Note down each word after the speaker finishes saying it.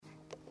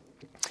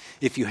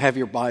If you have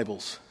your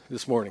Bibles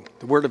this morning,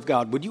 the Word of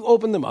God, would you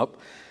open them up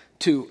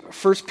to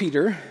 1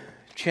 Peter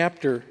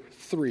chapter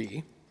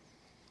 3.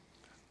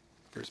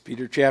 1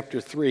 Peter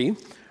chapter 3.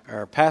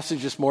 Our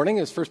passage this morning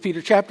is 1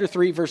 Peter chapter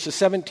 3, verses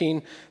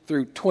 17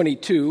 through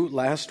 22.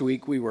 Last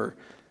week we were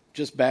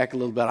just back a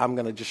little bit. I'm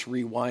going to just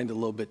rewind a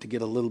little bit to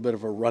get a little bit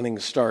of a running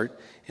start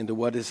into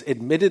what is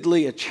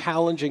admittedly a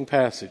challenging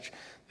passage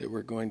that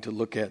we're going to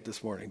look at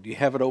this morning. Do you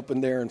have it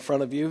open there in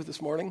front of you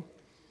this morning?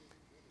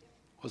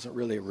 Wasn't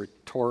really a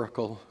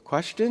rhetorical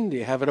question. Do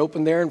you have it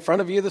open there in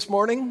front of you this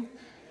morning?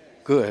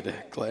 Good.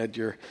 Glad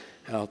you're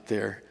out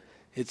there.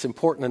 It's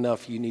important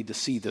enough you need to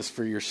see this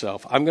for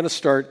yourself. I'm going to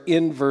start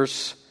in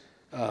verse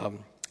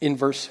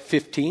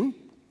 15.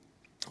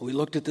 We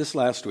looked at this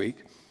last week.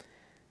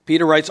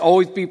 Peter writes,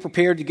 "Always be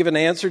prepared to give an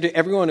answer to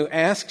everyone who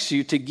asks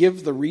you to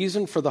give the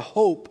reason for the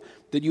hope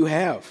that you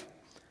have.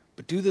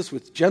 But do this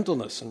with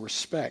gentleness and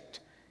respect,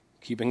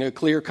 keeping a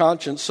clear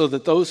conscience, so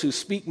that those who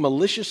speak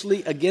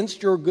maliciously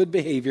against your good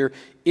behavior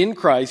in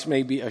Christ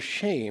may be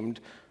ashamed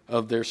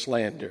of their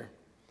slander."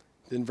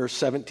 Then verse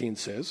 17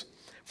 says,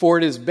 "For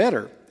it is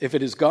better, if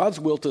it is God's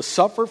will, to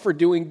suffer for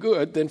doing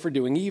good than for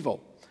doing evil.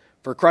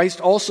 For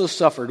Christ also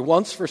suffered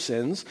once for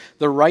sins,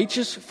 the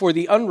righteous for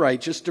the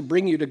unrighteous, to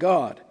bring you to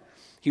God.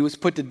 He was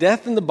put to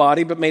death in the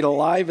body, but made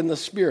alive in the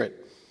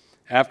spirit.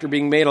 After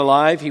being made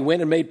alive, he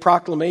went and made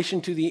proclamation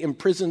to the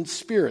imprisoned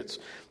spirits,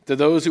 to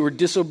those who were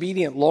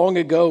disobedient long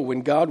ago,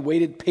 when God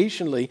waited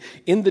patiently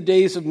in the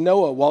days of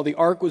Noah while the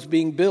ark was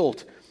being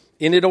built.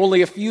 In it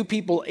only a few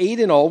people, 8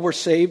 in all, were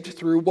saved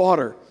through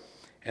water.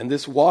 And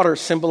this water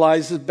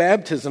symbolizes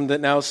baptism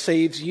that now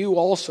saves you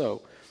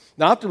also.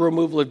 Not the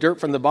removal of dirt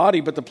from the body,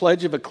 but the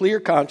pledge of a clear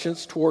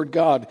conscience toward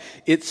God.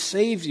 It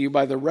saves you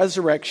by the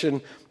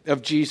resurrection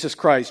of Jesus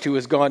Christ, who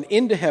has gone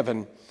into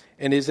heaven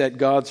and is at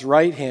God's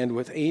right hand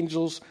with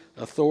angels,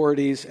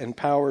 authorities, and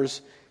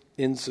powers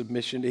in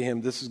submission to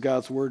him." This is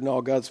God's word, and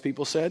all God's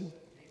people said?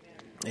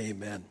 Amen.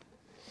 Amen.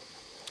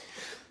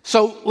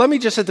 So let me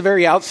just at the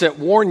very outset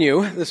warn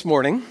you this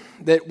morning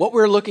that what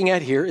we're looking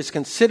at here is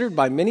considered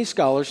by many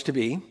scholars to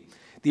be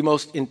the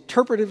most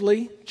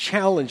interpretively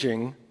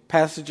challenging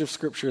passage of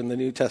Scripture in the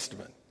New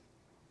Testament.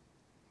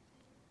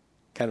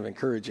 Kind of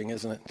encouraging,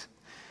 isn't it?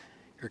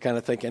 You're kind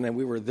of thinking, and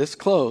we were this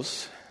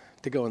close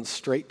to going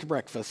straight to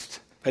breakfast,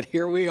 but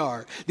here we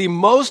are. The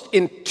most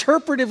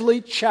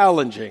interpretively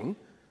challenging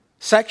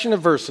section of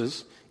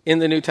verses in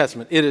the New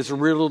Testament. It is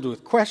riddled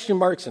with question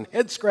marks and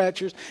head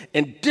scratchers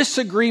and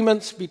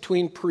disagreements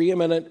between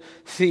preeminent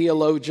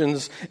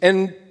theologians.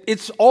 And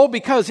it's all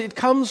because it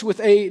comes with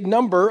a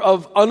number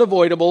of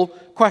unavoidable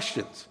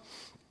questions.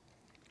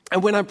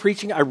 And when I'm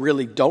preaching, I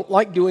really don't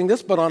like doing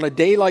this, but on a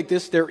day like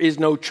this, there is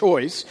no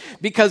choice.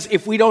 Because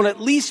if we don't at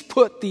least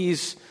put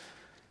these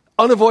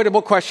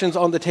unavoidable questions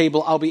on the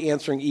table, I'll be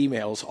answering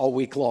emails all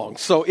week long.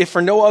 So if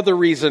for no other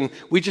reason,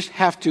 we just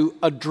have to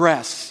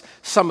address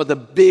some of the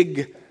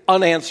big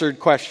unanswered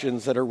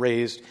questions that are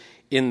raised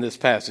in this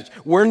passage.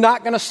 We're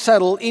not going to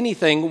settle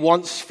anything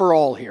once for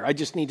all here. I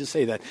just need to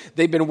say that.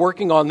 They've been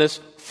working on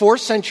this for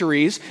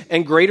centuries,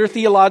 and greater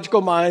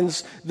theological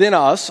minds than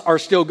us are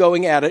still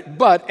going at it,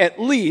 but at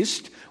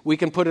least we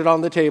can put it on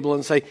the table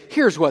and say,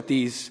 here's what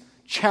these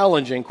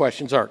challenging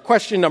questions are.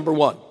 Question number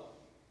 1.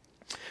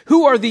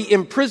 Who are the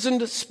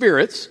imprisoned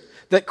spirits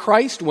that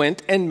Christ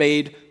went and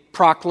made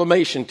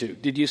proclamation to?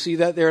 Did you see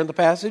that there in the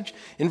passage?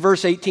 In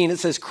verse 18 it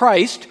says,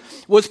 Christ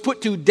was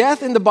put to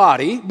death in the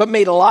body, but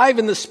made alive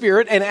in the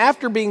spirit, and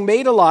after being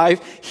made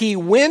alive, he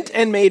went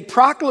and made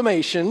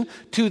proclamation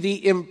to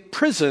the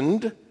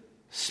imprisoned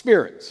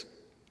spirits.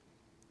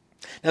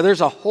 Now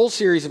there's a whole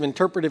series of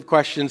interpretive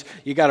questions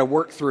you got to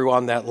work through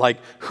on that, like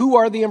who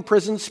are the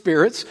imprisoned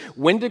spirits?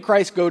 When did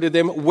Christ go to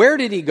them? Where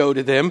did he go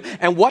to them?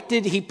 And what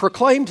did he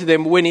proclaim to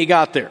them when he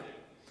got there?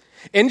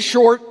 In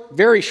short,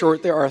 very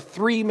short, there are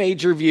 3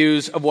 major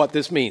views of what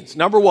this means.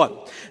 Number 1,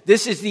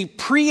 this is the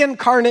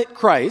pre-incarnate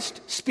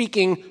Christ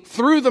speaking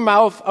through the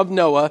mouth of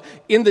Noah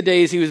in the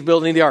days he was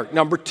building the ark.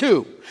 Number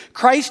 2,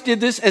 Christ did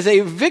this as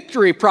a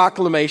victory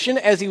proclamation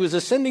as he was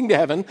ascending to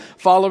heaven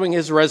following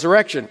his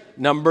resurrection.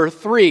 Number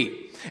 3,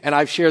 and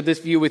I've shared this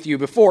view with you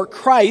before,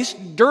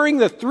 Christ, during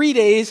the 3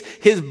 days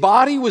his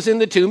body was in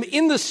the tomb,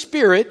 in the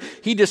spirit,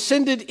 he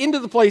descended into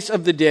the place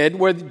of the dead,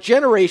 where the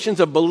generations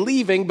of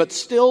believing but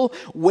still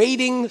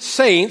waiting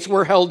saints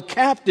were held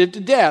captive to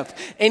death.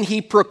 And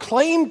he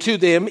proclaimed to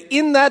them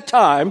in that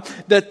time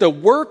that the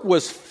work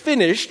was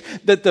finished,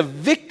 that the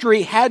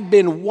victory had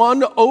been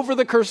won over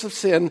the curse of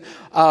sin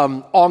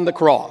on the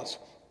cross.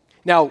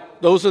 Now,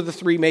 those are the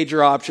 3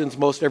 major options.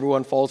 Most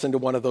everyone falls into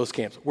one of those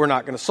camps. We're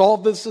not going to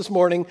solve this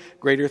morning.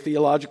 Greater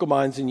theological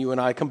minds than you and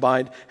I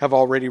combined have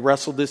already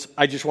wrestled this.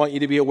 I just want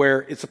you to be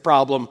aware it's a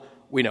problem.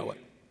 We know it.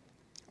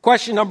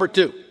 Question number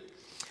 2.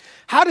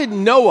 How did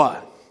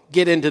Noah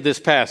get into this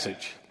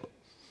passage?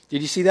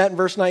 Did you see that in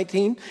verse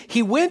 19?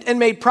 He went and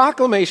made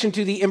proclamation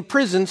to the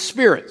imprisoned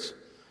spirits,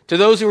 to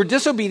those who were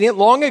disobedient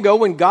long ago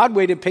when God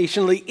waited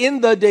patiently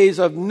in the days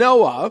of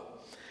Noah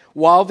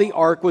while the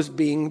ark was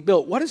being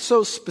built. What is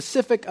so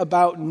specific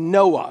about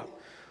Noah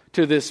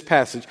to this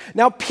passage.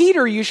 Now,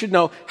 Peter, you should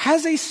know,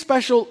 has a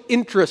special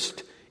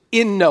interest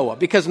in Noah,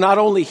 because not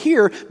only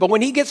here, but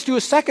when he gets to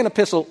his second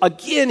epistle,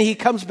 again, he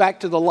comes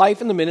back to the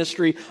life and the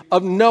ministry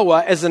of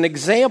Noah as an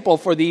example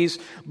for these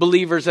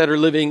believers that are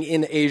living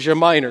in Asia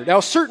Minor. Now,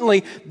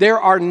 certainly, there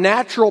are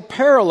natural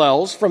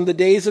parallels from the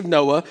days of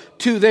Noah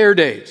to their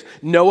days.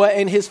 Noah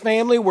and his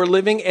family were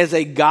living as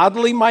a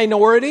godly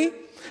minority,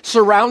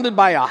 surrounded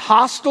by a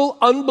hostile,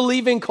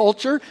 unbelieving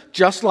culture,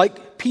 just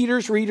like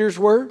Peter's readers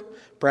were,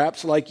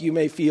 perhaps like you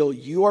may feel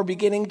you are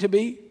beginning to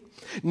be.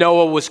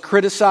 Noah was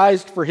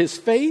criticized for his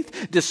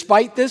faith.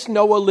 Despite this,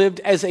 Noah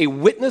lived as a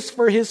witness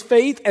for his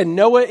faith, and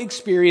Noah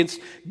experienced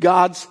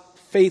God's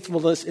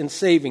faithfulness in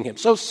saving him.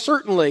 So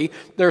certainly,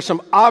 there are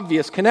some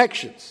obvious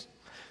connections.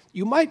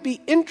 You might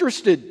be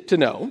interested to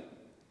know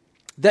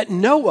that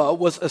Noah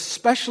was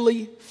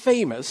especially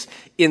famous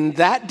in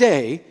that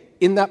day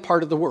in that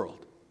part of the world.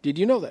 Did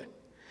you know that?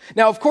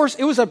 Now, of course,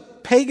 it was a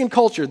pagan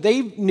culture.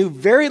 They knew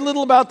very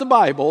little about the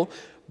Bible,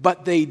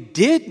 but they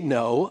did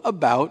know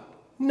about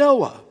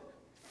Noah.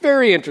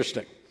 Very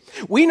interesting.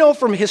 We know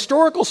from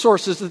historical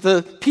sources that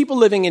the people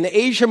living in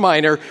Asia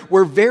Minor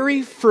were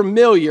very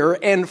familiar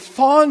and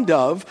fond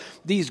of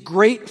these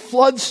great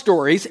flood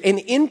stories, and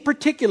in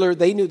particular,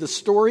 they knew the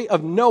story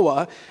of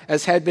Noah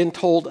as had been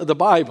told of the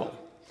Bible.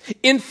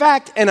 In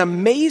fact, an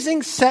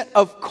amazing set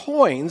of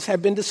coins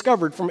have been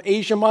discovered from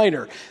Asia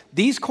Minor.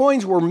 These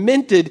coins were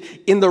minted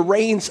in the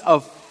reigns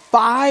of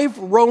 5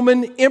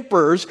 Roman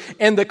emperors,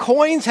 and the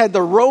coins had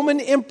the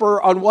Roman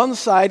emperor on one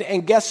side,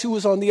 and guess who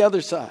was on the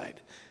other side?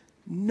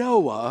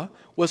 Noah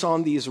was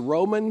on these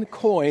Roman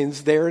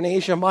coins there in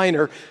Asia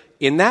Minor,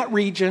 in that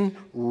region,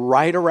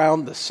 right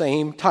around the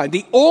same time.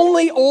 The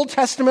only Old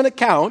Testament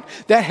account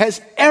that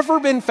has ever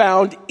been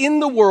found in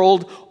the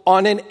world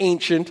on an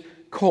ancient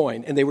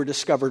coin. And they were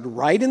discovered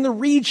right in the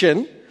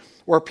region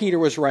where Peter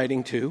was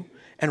writing to,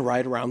 and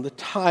right around the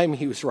time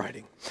he was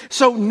writing.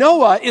 So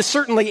Noah is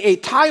certainly a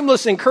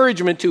timeless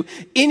encouragement to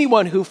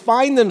anyone who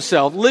find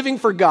themselves living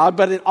for God,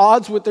 but at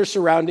odds with their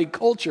surrounding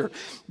culture.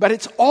 But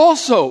it's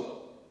also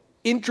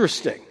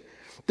interesting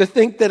to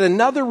think that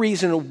another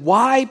reason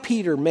why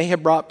Peter may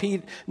have brought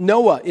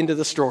Noah into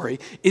the story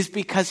is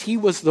because he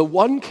was the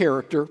one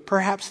character,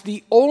 perhaps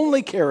the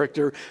only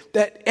character,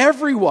 that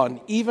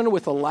everyone, even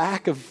with a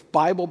lack of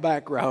Bible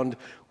background,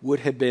 would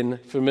have been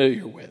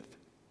familiar with.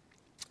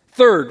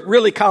 Third,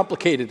 really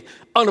complicated,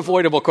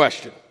 unavoidable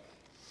question.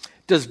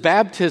 Does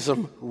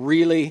baptism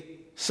really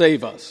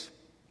save us?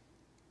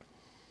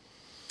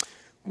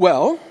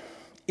 Well,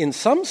 in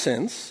some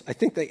sense, I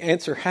think the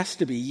answer has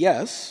to be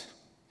yes,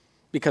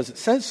 because it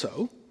says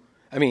so.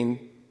 I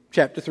mean,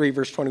 chapter 3,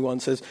 verse 21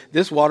 says,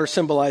 this water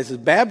symbolizes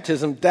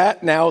baptism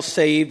that now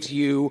saves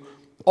you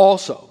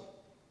also.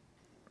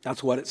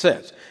 That's what it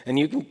says. And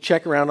you can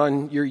check around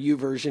on your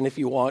YouVersion if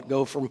you want.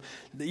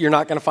 You're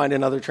not going to find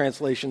another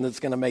translation that's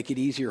going to make it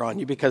easier on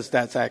you, because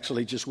that's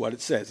actually just what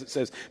it says. It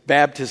says,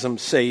 baptism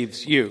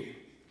saves you.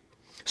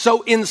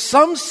 So in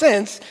some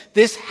sense,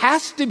 this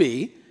has to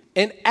be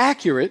an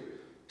accurate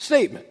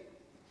statement.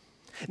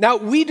 Now,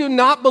 we do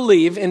not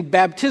believe in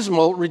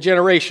baptismal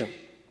regeneration.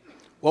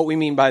 What we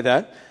mean by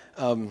that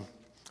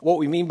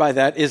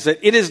is that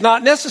it is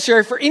not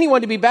necessary for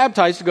anyone to be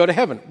baptized to go to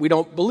heaven. We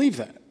don't believe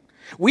that.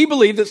 We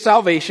believe that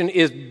salvation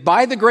is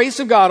by the grace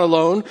of God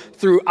alone,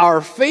 through our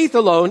faith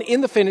alone,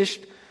 in the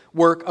finished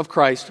work of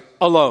Christ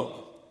alone.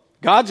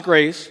 God's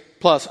grace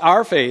plus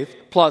our faith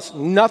plus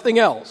nothing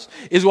else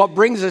is what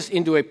brings us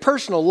into a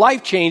personal,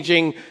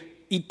 life-changing,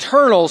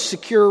 eternal,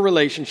 secure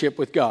relationship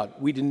with God.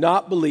 We do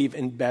not believe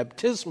in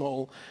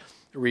baptismal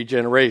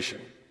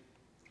regeneration.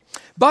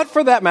 But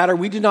for that matter,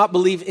 we do not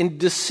believe in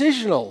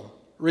decisional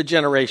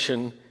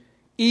regeneration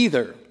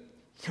either.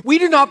 We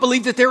do not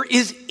believe that there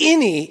is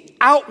any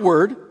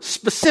outward,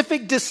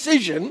 specific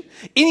decision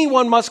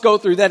anyone must go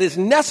through that is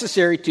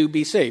necessary to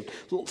be saved.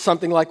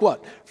 Something like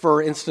what?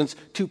 For instance,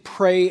 to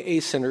pray a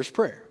sinner's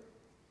prayer.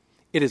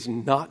 It is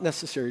not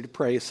necessary to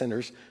pray a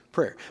sinner's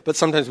prayer. But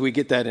sometimes we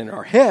get that in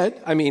our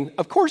head. I mean,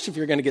 of course, if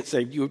you're going to get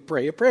saved, you would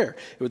pray a prayer.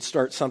 It would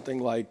start something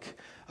like,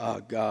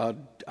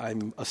 God,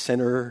 I'm a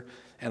sinner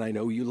and I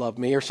know you love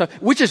me, or something,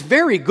 which is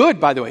very good,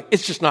 by the way.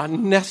 It's just not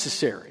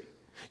necessary.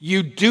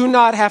 You do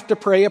not have to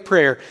pray a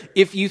prayer.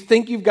 If you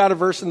think you've got a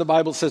verse in the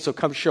Bible that says, so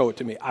come show it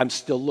to me, I'm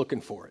still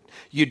looking for it.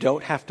 You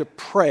don't have to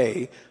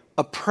pray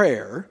a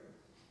prayer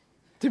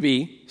to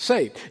be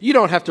saved. You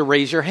don't have to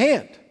raise your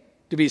hand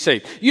to be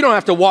saved. You don't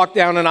have to walk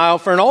down an aisle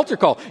for an altar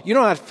call. You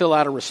don't have to fill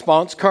out a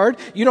response card.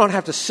 You don't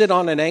have to sit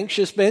on an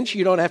anxious bench.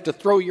 You don't have to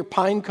throw your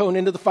pine cone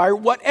into the fire.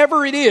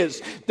 Whatever it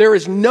is, there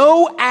is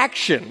no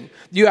action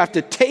you have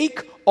to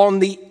take on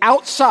the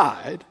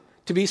outside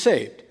to be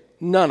saved.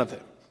 None of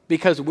them.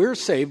 Because we're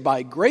saved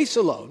by grace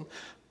alone,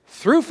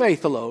 through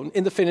faith alone,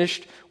 in the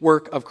finished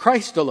work of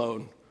Christ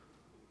alone.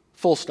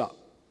 Full stop.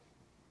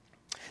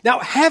 Now,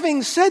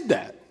 having said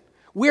that,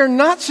 we are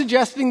not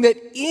suggesting that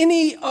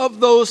any of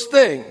those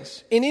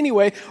things in any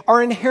way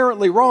are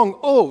inherently wrong.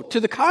 Oh, to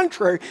the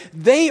contrary,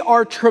 they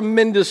are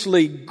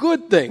tremendously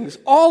good things.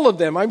 All of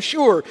them, I'm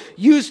sure,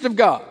 used of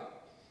God.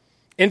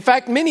 In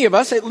fact, many of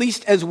us, at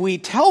least as we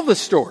tell the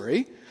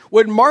story,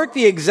 would mark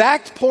the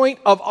exact point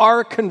of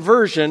our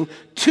conversion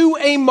to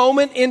a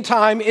moment in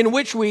time in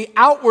which we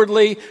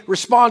outwardly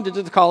responded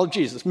to the call of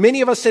Jesus. Many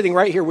of us sitting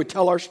right here would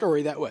tell our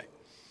story that way.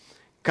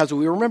 Because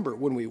we remember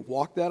when we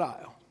walked that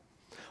aisle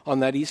on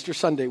that Easter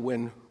Sunday,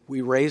 when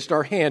we raised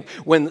our hand,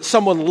 when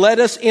someone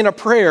led us in a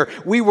prayer,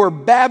 we were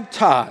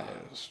baptized.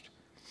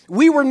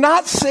 We were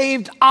not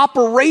saved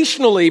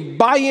operationally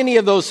by any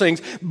of those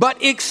things, but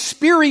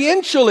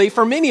experientially,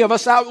 for many of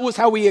us, that was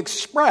how we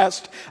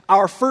expressed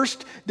our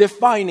first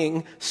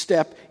defining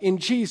step in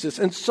Jesus.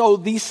 And so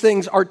these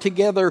things are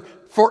together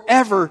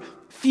forever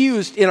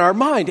fused in our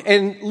mind.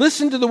 And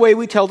listen to the way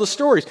we tell the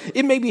stories.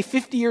 It may be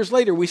 50 years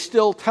later, we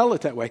still tell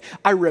it that way.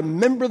 I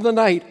remember the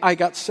night I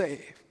got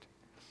saved.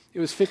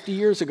 It was 50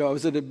 years ago. I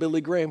was at a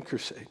Billy Graham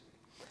crusade.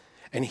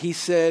 And he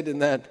said in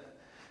that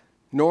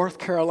North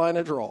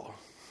Carolina drawl,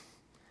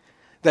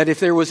 that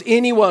if there was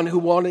anyone who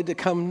wanted to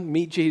come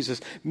meet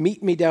Jesus,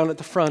 meet me down at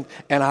the front.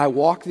 And I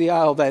walked the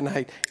aisle that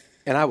night,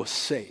 and I was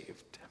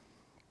saved.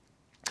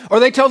 Or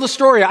they tell the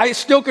story, I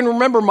still can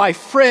remember my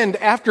friend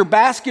after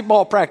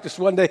basketball practice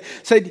one day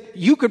said,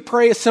 you could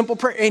pray a simple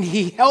prayer. And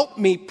he helped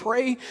me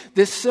pray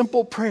this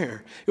simple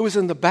prayer. It was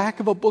in the back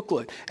of a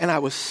booklet, and I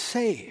was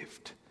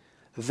saved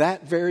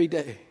that very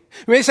day.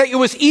 You may say it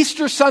was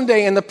Easter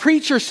Sunday, and the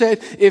preacher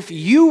said, if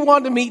you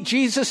want to meet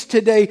Jesus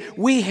today,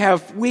 we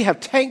have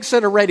tanks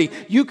that are ready.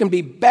 You can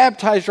be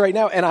baptized right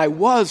now. And I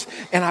was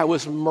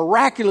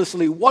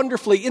miraculously,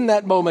 wonderfully in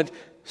that moment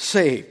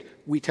saved.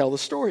 We tell the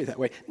story that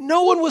way.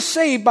 No one was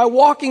saved by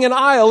walking an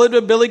aisle at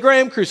a Billy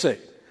Graham crusade.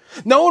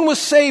 No one was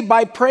saved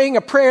by praying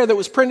a prayer that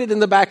was printed in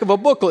the back of a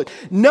booklet.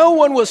 No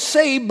one was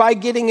saved by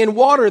getting in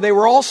water. They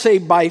were all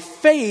saved by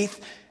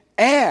faith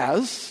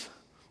as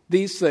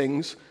these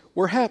things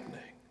were happening.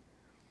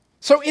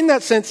 So in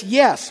that sense,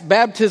 yes,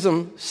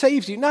 baptism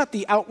saves you, not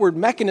the outward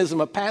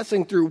mechanism of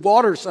passing through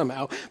water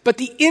somehow, but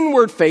the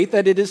inward faith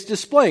that it is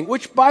displaying,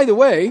 which, by the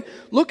way,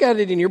 look at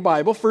it in your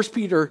Bible, 1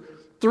 Peter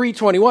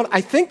 3:21.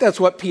 I think that's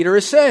what Peter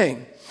is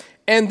saying.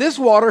 And this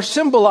water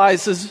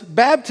symbolizes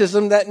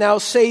baptism that now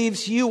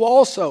saves you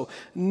also,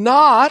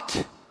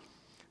 not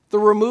the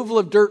removal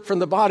of dirt from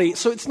the body.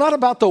 So it's not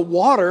about the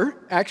water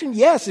action.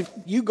 Yes, if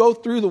you go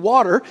through the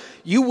water,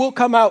 you will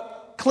come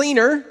out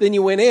cleaner than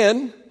you went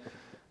in.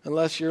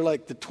 Unless you're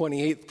like the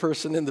 28th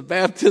person in the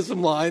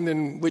baptism line,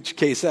 in which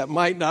case that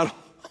might not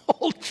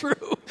hold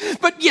true.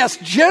 But yes,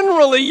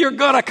 generally you're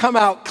going to come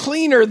out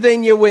cleaner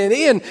than you went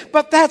in.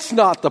 But that's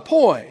not the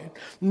point.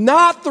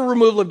 Not the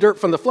removal of dirt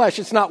from the flesh.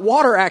 It's not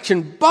water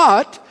action,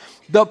 but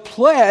the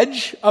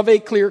pledge of a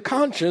clear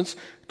conscience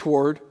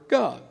toward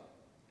God.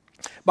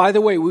 By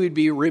the way, we would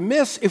be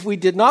remiss if we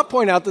did not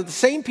point out that the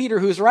same Peter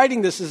who's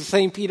writing this is the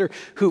same Peter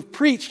who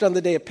preached on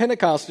the day of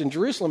Pentecost in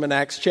Jerusalem in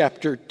Acts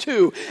chapter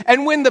 2.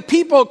 And when the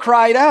people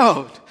cried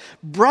out,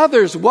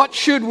 brothers, what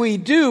should we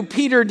do?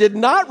 Peter did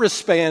not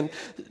respond.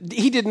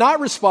 He did not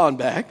respond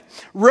back.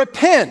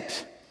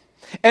 Repent,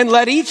 and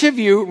let each of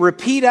you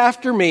repeat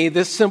after me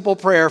this simple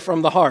prayer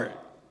from the heart.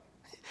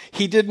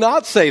 He did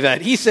not say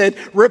that. He said,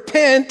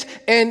 repent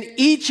and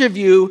each of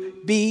you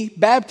be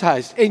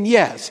baptized. And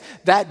yes,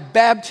 that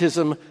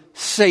baptism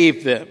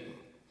saved them.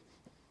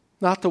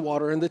 Not the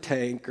water in the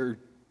tank or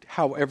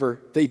however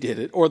they did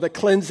it or the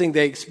cleansing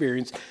they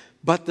experienced,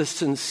 but the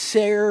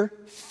sincere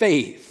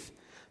faith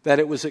that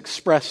it was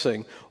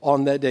expressing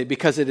on that day.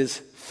 Because it is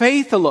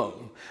faith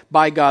alone,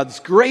 by God's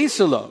grace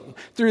alone,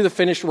 through the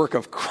finished work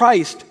of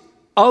Christ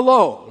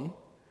alone,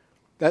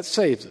 that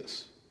saves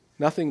us.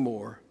 Nothing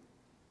more.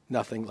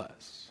 Nothing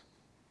less.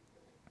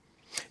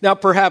 Now,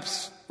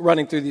 perhaps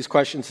running through these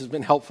questions has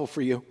been helpful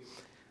for you.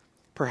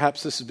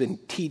 Perhaps this has been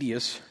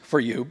tedious for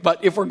you.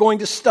 But if we're going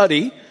to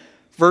study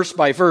verse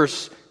by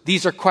verse,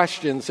 these are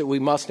questions that we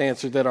must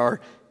answer that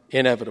are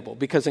inevitable,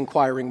 because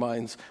inquiring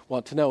minds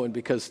want to know and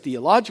because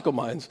theological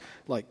minds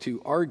like to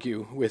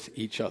argue with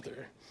each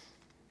other.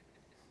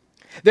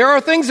 There are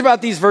things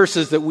about these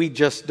verses that we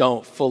just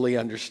don't fully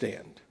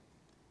understand.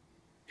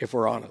 If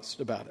we're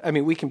honest about it. I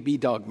mean, we can be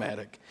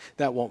dogmatic.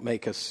 That won't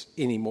make us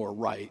any more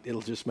right.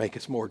 It'll just make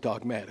us more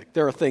dogmatic.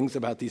 There are things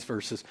about these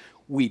verses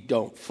we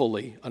don't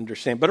fully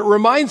understand. But it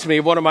reminds me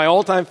of one of my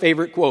all-time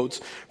favorite quotes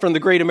from the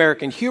great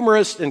American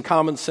humorist and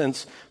common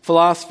sense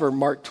philosopher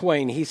Mark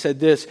Twain. He said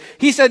this.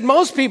 He said,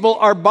 most people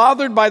are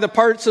bothered by the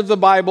parts of the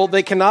Bible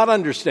they cannot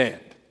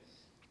understand.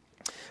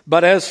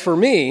 But as for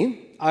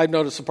me, I've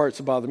noticed the parts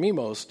that bother me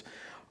most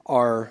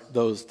are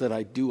those that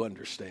I do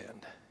understand.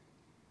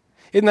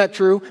 Isn't that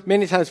true?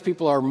 Many times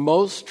people are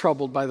most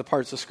troubled by the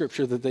parts of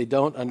Scripture that they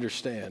don't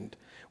understand,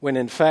 when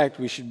in fact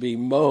we should be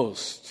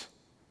most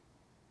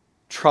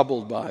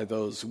troubled by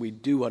those we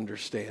do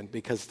understand,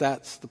 because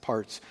that's the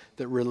parts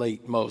that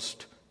relate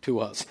most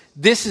to us.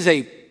 This is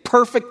a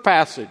perfect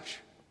passage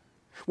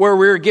where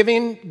we're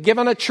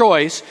given a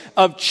choice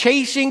of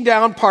chasing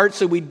down parts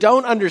that we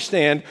don't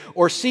understand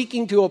or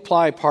seeking to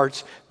apply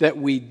parts that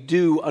we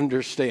do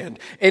understand.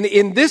 And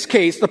in this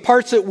case, the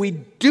parts that we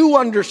do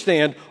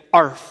understand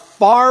are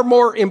far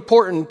more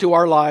important to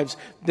our lives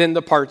than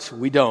the parts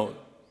we don't.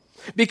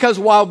 Because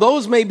while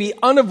those may be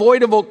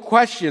unavoidable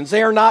questions,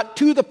 they are not,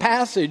 to the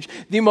passage,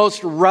 the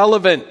most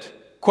relevant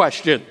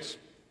questions.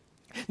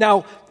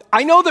 Now,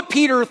 I know that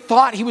Peter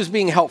thought he was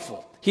being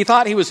helpful. He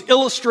thought he was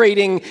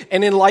illustrating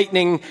and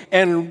enlightening,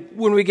 and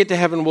when we get to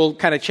heaven, we'll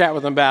kind of chat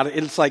with him about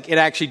it. It's like it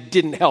actually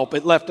didn't help.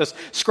 It left us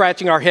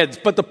scratching our heads.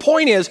 But the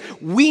point is,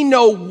 we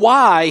know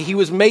why he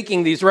was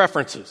making these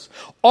references.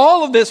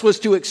 All of this was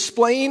to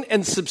explain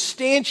and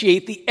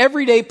substantiate the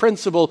everyday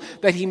principle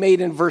that he made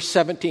in verse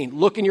 17.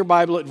 Look in your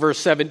Bible at verse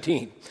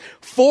 17.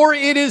 For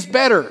it is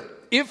better,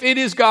 if it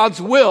is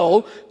God's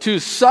will, to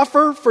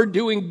suffer for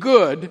doing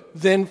good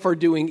than for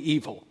doing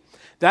evil.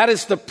 That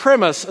is the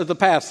premise of the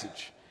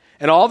passage.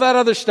 And all that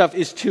other stuff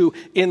is to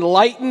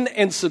enlighten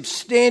and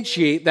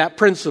substantiate that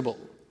principle.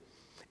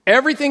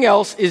 Everything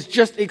else is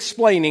just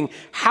explaining,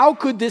 how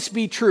could this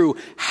be true?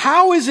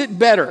 How is it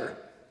better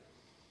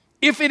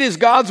if it is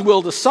God's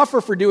will to suffer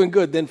for doing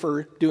good than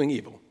for doing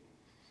evil?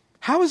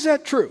 How is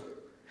that true?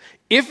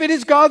 If it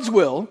is God's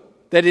will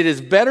that it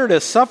is better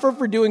to suffer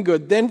for doing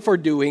good than for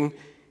doing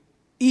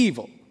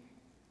evil.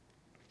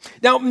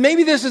 Now,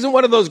 maybe this isn't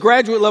one of those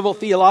graduate level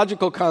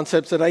theological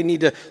concepts that I need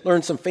to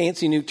learn some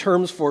fancy new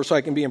terms for so I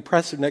can be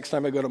impressive next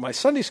time I go to my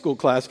Sunday school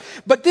class.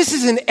 But this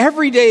is an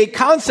everyday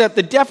concept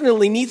that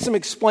definitely needs some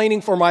explaining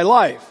for my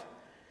life.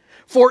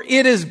 For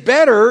it is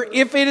better,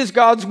 if it is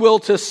God's will,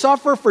 to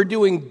suffer for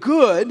doing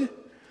good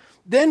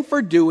than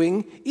for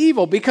doing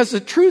evil. Because the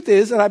truth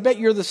is, and I bet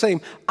you're the same,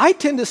 I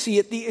tend to see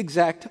it the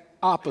exact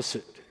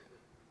opposite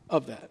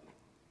of that.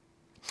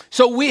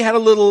 So we had a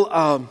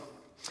little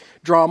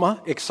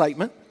drama,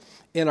 excitement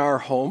in our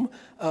home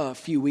a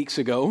few weeks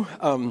ago.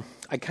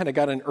 I kind of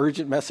got an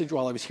urgent message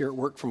while I was here at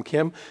work from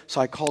Kim,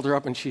 so I called her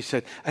up and she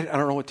said, I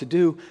don't know what to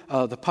do.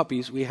 The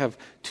puppies, we have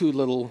 2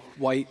 little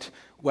white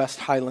West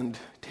Highland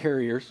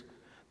Terriers,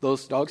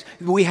 those dogs.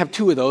 We have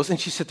 2 of those, and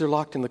she said, they're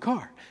locked in the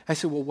car. I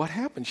said, well, what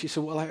happened? She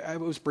said, well, I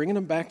was bringing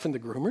them back from the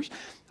groomers.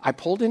 I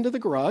pulled into the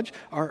garage.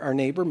 Our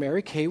neighbor,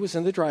 Mary Kay, was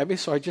in the driveway,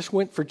 so I just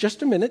went for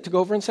just a minute to go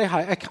over and say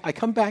hi. I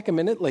come back a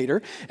minute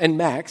later, and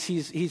Max,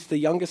 he's the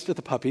youngest of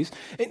the puppies.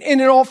 And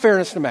in all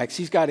fairness to Max,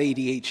 he's got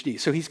ADHD,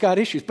 so he's got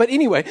issues. But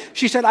anyway,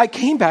 she said, I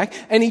came back,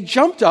 and he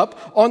jumped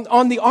up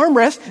on the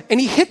armrest, and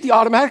he hit the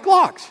automatic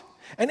locks.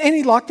 And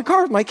he locked the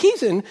car with my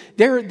keys in.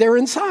 They're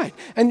inside.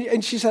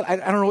 And she said, I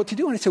don't know what to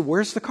do. And I said,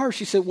 where's the car?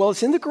 She said, well,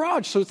 it's in the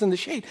garage, so it's in the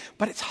shade.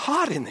 But it's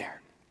hot in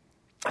there.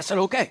 I said,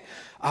 okay.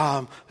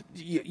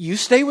 You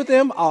stay with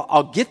them.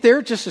 I'll get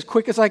there just as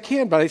quick as I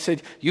can. But I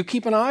said, you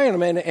keep an eye on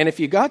them. And if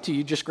you got to,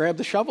 you just grab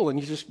the shovel and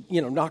you just,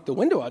 knock the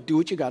window out. Do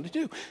what you got to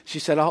do. She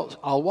said,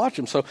 I'll watch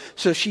them. So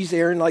she's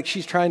there and like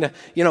she's trying to,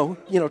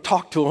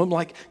 talk to him.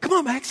 Like, come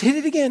on, Max, hit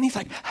it again. He's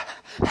like,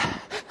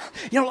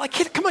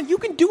 hit it. Come on, you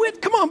can do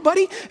it. Come on,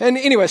 buddy. And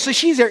anyway, so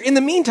she's there. In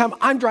the meantime,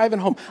 I'm driving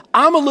home.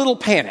 I'm a little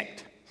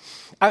panicked.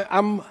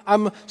 I'm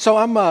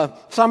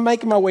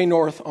making my way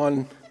north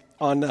on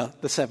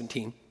the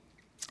 17.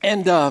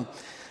 And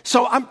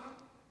so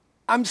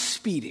I'm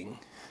speeding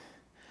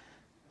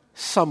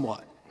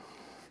somewhat.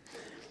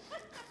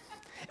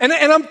 And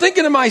I'm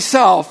thinking to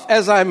myself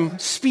as I'm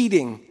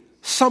speeding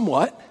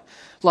somewhat,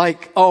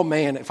 like, oh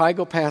man, if I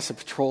go past a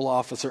patrol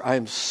officer, I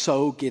am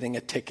so getting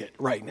a ticket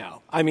right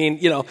now. I mean,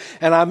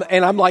 and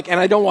I'm like, and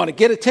I don't want to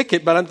get a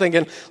ticket, but I'm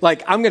thinking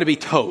like, I'm going to be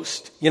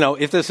toast,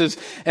 if this is,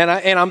 and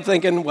I'm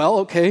thinking, well,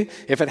 okay,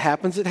 if it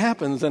happens, it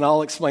happens, and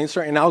I'll explain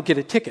story and I'll get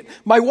a ticket.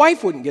 My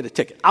wife wouldn't get a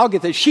ticket. I'll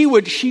get that.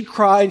 She'd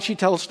cry and she'd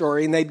tell a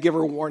story and they'd give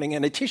her a warning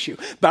and a tissue,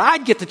 but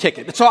I'd get the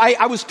ticket. So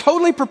I was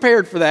totally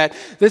prepared for that.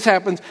 This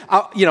happens.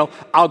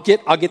 I'll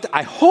get,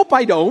 I hope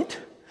I don't.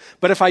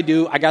 But if I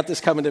do, I got this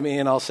coming to me,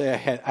 and I'll say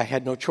I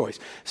had no choice.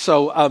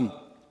 So, and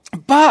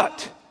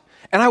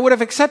I would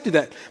have accepted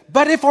that.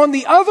 But if on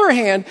the other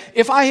hand,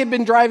 if I had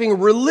been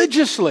driving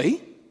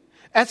religiously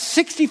at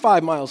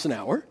 65 miles an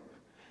hour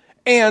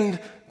and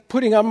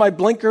putting on my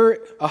blinker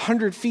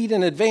 100 feet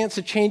in advance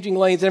of changing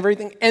lanes and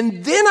everything,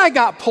 and then I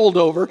got pulled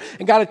over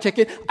and got a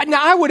ticket, now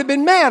I would have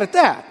been mad at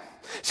that.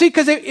 See,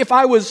 because if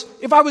I was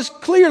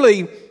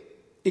clearly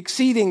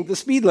exceeding the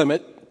speed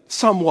limit,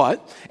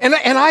 somewhat, and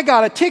I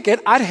got a ticket,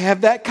 I'd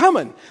have that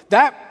coming.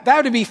 That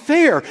would be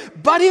fair.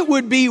 But it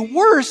would be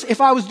worse if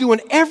I was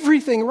doing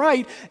everything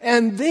right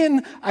and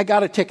then I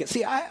got a ticket.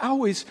 See,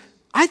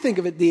 I think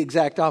of it the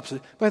exact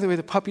opposite. By the way,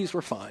 the puppies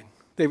were fine.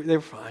 They were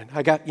fine.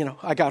 I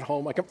got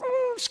home, I come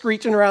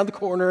screeching around the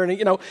corner and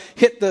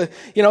hit the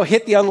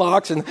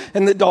unlocks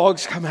and the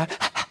dogs come out.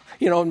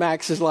 And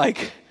Max is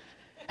like,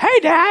 "Hey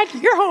Dad,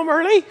 you're home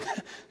early."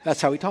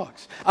 That's how he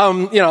talks.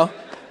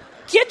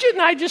 Gidget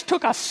and I just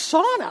took a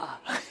sauna.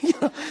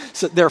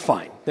 So they're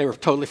fine. They were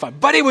totally fine.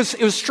 But it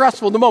was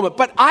stressful in the moment.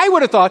 But I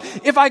would have thought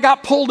if I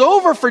got pulled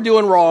over for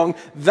doing wrong,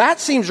 that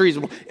seems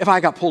reasonable. If I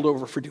got pulled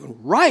over for doing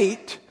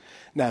right,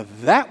 now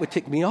that would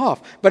tick me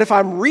off. But if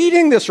I'm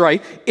reading this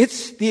right,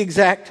 it's the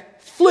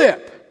exact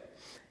flip.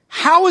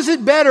 How is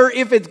it better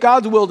if it's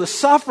God's will to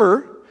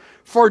suffer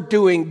for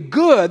doing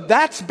good?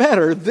 That's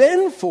better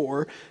than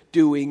for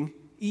doing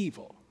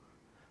evil.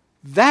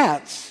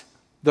 That's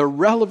the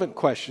relevant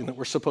question that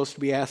we're supposed to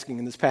be asking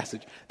in this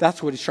passage.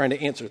 That's what he's trying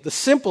to answer. The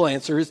simple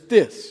answer is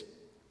this: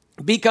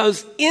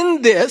 because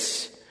in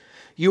this,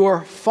 you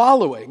are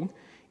following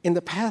in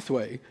the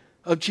pathway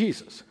of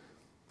Jesus.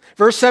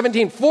 Verse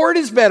 17, for it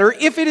is better,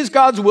 if it is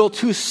God's will,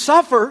 to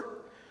suffer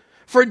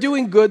for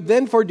doing good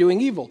than for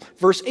doing evil.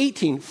 Verse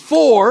 18,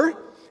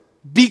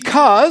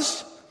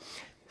 because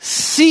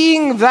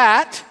seeing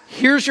that,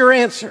 here's your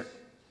answer.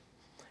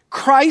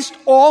 Christ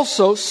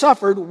also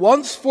suffered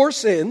once for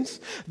sins,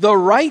 the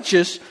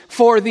righteous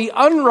for the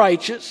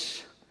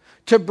unrighteous,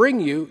 to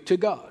bring you to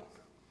God.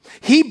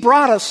 He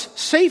brought us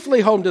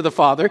safely home to the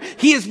Father.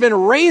 He has been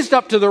raised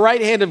up to the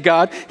right hand of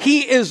God.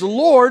 He is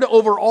Lord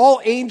over all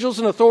angels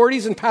and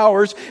authorities and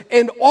powers.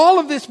 And all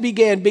of this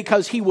began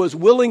because he was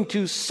willing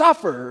to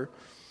suffer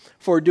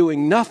for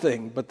doing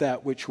nothing but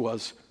that which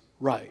was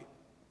right.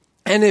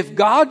 And if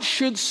God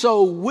should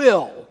so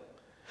will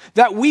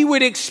that we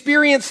would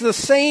experience the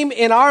same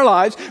in our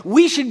lives,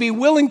 we should be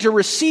willing to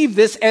receive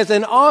this as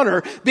an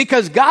honor,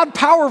 because God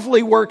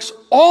powerfully works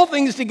all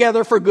things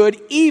together for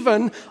good,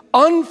 even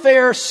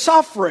unfair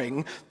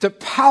suffering, to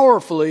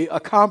powerfully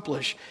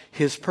accomplish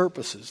his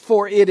purposes.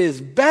 For it is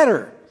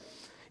better,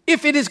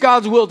 if it is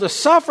God's will, to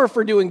suffer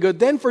for doing good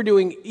than for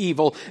doing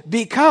evil,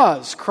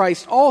 because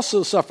Christ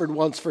also suffered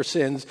once for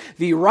sins,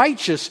 the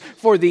righteous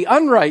for the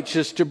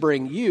unrighteous, to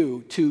bring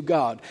you to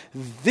God.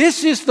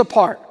 This is the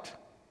part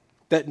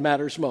that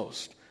matters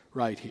most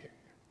right here.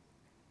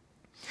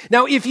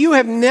 Now, if you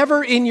have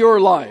never in your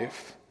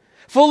life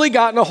fully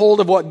gotten a hold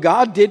of what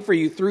God did for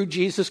you through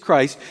Jesus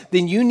Christ,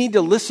 then you need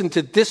to listen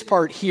to this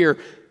part here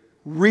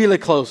really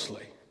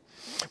closely.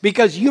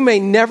 Because you may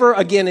never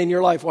again in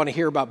your life want to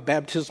hear about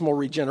baptismal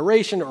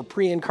regeneration or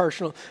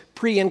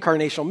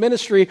pre-incarnational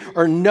ministry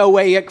or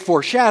Noahic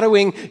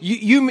foreshadowing.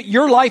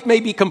 Your life may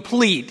be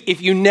complete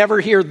if you never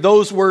hear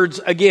those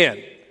words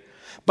again.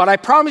 But I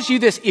promise you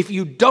this, if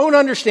you don't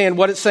understand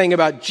what it's saying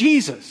about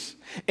Jesus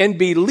and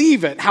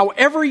believe it,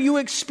 however you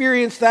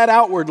experience that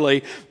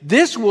outwardly,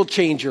 this will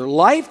change your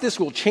life, this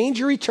will change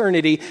your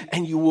eternity,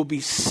 and you will be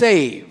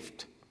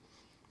saved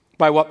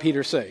by what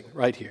Peter's saying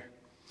right here.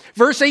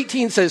 Verse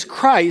 18 says,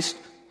 Christ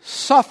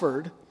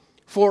suffered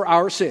for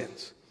our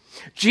sins.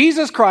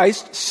 Jesus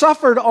Christ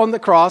suffered on the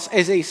cross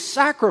as a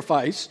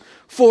sacrifice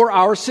for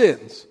our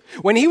sins.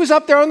 When he was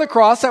up there on the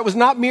cross, that was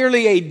not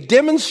merely a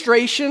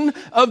demonstration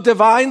of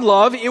divine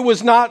love. It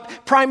was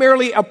not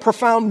primarily a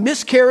profound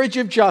miscarriage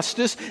of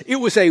justice. It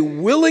was a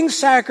willing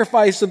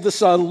sacrifice of the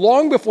Son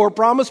long before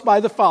promised by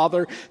the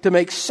Father to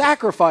make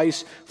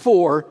sacrifice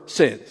for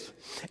sins.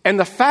 And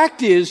the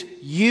fact is,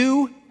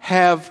 you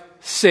have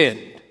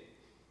sinned.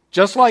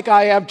 Just like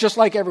I have, just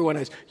like everyone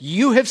has.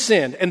 You have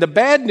sinned. And the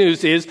bad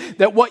news is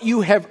that what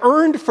you have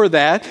earned for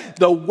that,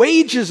 the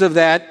wages of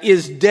that,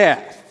 is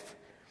death.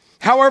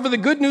 However, the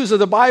good news of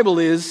the Bible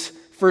is,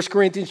 1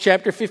 Corinthians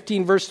chapter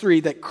 15, verse 3,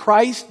 that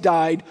Christ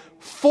died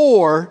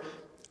for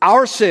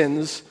our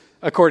sins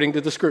according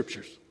to the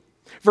Scriptures.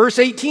 Verse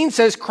 18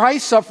 says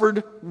Christ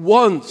suffered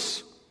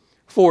once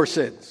for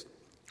sins.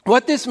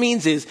 What this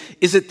means is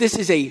that this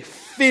is a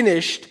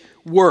finished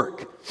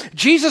work.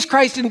 Jesus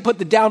Christ didn't put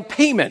the down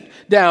payment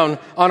down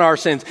on our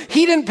sins.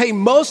 He didn't pay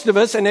most of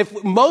us, and if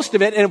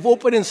we'll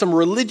put in some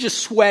religious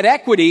sweat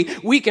equity,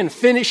 we can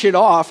finish it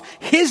off.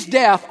 His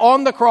death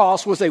on the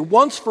cross was a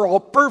once for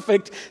all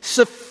perfect,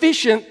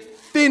 sufficient,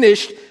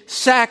 finished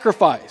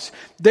sacrifice.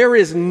 There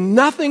is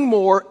nothing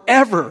more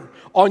ever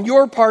on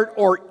your part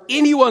or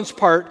anyone's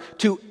part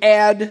to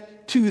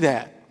add to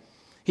that.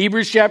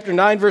 Hebrews chapter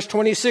 9 verse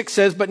 26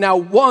 says, but now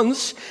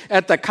once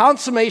at the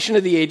consummation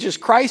of the ages,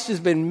 Christ has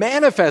been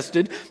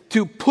manifested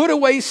to put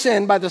away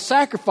sin by the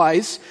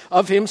sacrifice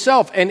of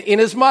himself. And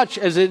inasmuch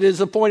as it is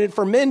appointed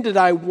for men to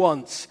die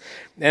once,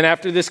 and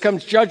after this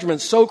comes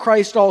judgment, so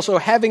Christ also,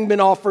 having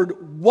been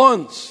offered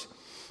once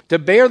to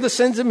bear the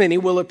sins of many,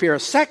 will appear a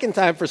second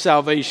time for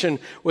salvation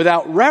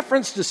without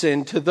reference to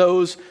sin to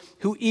those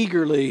who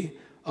eagerly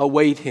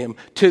await him.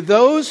 To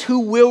those who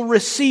will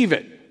receive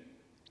it,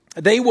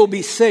 they will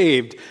be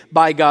saved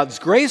by God's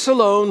grace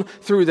alone,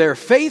 through their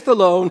faith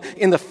alone,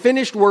 in the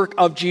finished work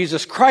of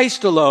Jesus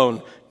Christ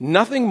alone.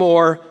 Nothing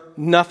more,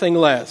 nothing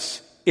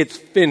less. It's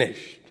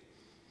finished.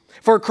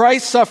 For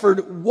Christ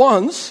suffered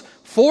once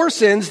for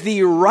sins,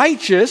 the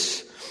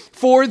righteous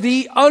for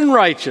the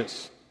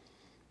unrighteous.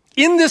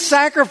 In this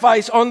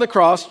sacrifice on the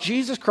cross,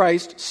 Jesus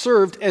Christ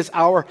served as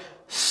our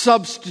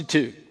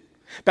substitute.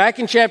 Back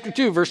in chapter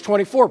 2, verse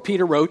 24,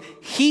 Peter wrote,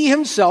 he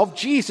himself,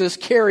 Jesus,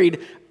 carried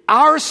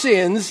our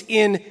sins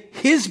in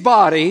his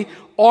body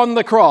on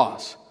the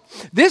cross.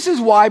 This is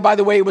why, by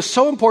the way, it was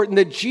so important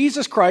that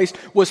Jesus Christ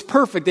was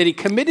perfect, that he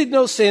committed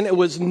no sin. It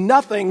was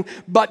nothing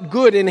but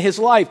good in his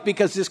life,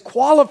 because this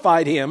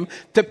qualified him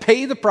to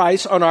pay the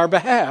price on our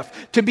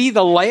behalf, to be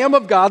the Lamb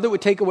of God that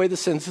would take away the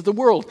sins of the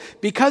world.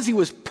 Because he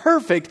was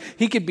perfect,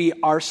 he could be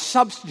our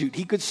substitute.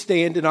 He could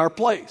stand in our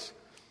place.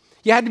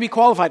 You had to be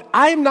qualified.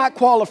 I am not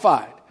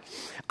qualified.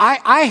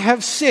 I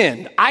have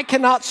sinned. I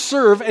cannot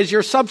serve as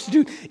your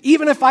substitute.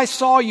 Even if I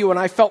saw you and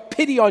I felt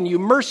pity on you,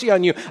 mercy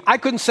on you, I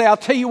couldn't say, I'll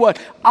tell you what,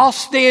 I'll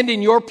stand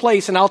in your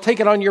place and I'll take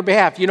it on your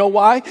behalf. You know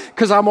why?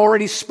 Because I'm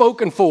already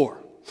spoken for.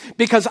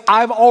 Because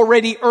I've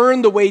already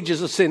earned the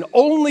wages of sin.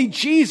 Only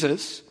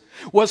Jesus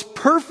was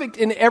perfect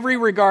in every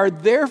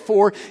regard.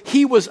 Therefore,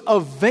 he was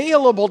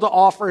available to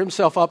offer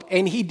himself up,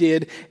 and he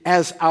did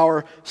as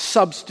our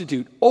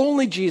substitute.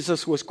 Only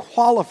Jesus was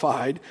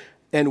qualified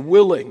and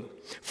willing.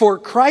 For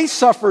Christ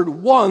suffered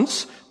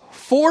once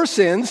for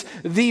sins,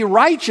 the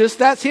righteous,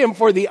 that's him,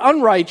 for the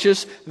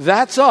unrighteous,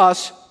 that's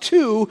us,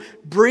 to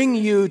bring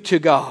you to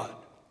God.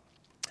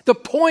 The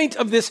point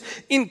of this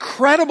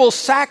incredible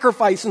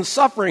sacrifice and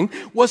suffering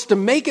was to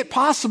make it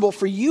possible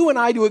for you and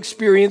I to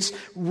experience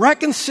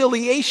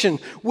reconciliation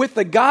with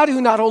the God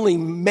who not only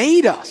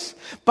made us,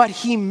 but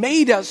he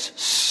made us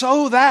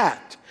so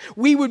that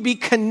we would be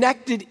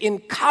connected in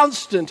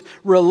constant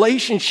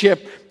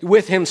relationship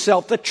with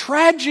himself. The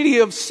tragedy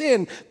of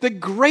sin, the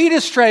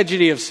greatest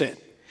tragedy of sin,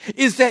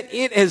 is that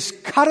it has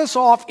cut us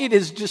off, it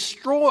has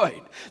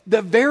destroyed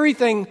the very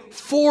thing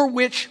for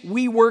which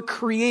we were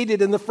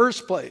created in the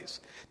first place.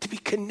 To be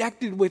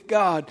connected with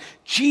God.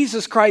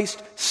 Jesus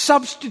Christ,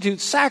 substitute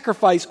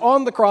sacrifice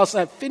on the cross,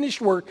 that finished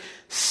work,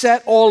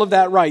 set all of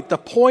that right. The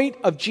point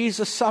of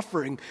Jesus'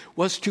 suffering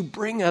was to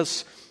bring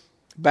us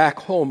back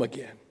home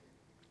again.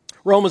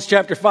 Romans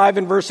chapter 5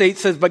 and verse 8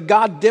 says, but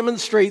God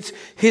demonstrates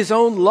his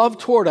own love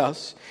toward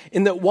us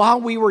in that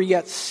while we were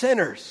yet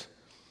sinners,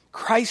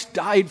 Christ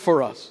died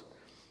for us.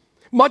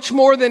 Much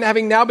more than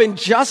having now been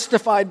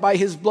justified by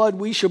his blood,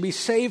 we shall be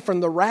saved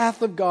from the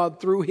wrath of God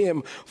through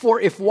him.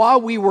 For if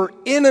while we were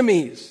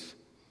enemies,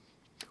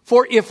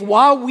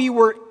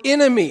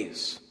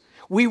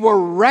 we were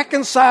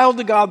reconciled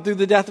to God through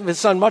the death of his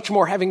Son, much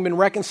more having been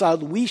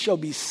reconciled, we shall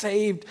be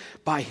saved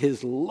by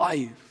his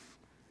life.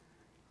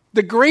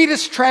 The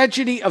greatest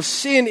tragedy of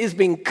sin is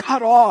being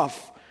cut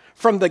off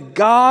from the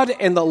God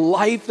and the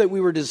life that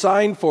we were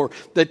designed for.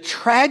 The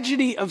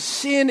tragedy of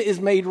sin is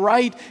made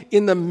right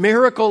in the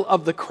miracle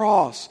of the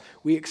cross.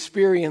 We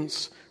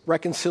experience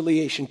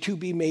reconciliation, to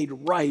be made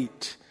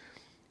right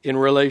in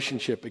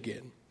relationship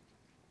again.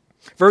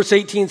 Verse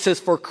 18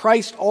 says, for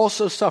Christ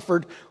also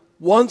suffered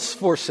once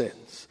for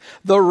sins.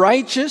 The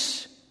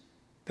righteous,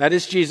 that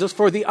is Jesus,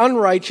 for the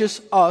unrighteous,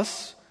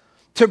 us,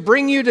 to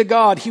bring you to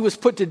God. He was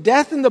put to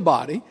death in the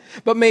body,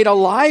 but made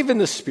alive in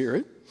the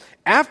spirit.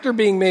 After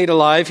being made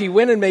alive, he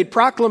went and made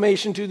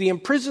proclamation to the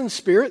imprisoned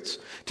spirits,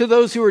 to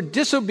those who were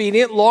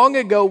disobedient long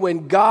ago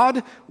when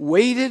God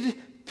waited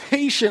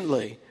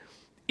patiently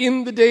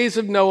in the days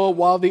of Noah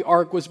while the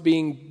ark was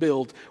being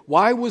built.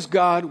 Why was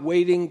God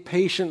waiting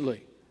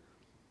patiently?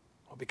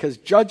 Well, because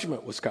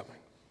judgment was coming.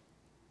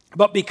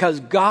 But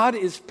because God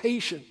is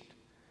patient,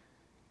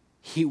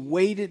 he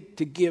waited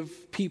to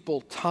give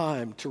people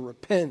time to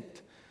repent,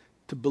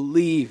 to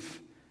believe,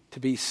 to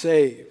be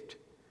saved.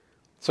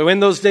 So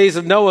in those days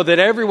of Noah that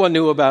everyone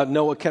knew about,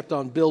 Noah kept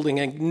on building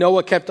and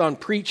Noah kept on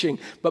preaching.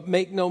 But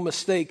make no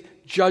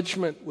mistake,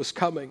 judgment was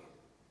coming.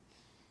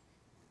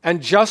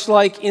 And just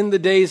like in the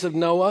days of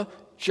Noah,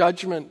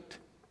 judgment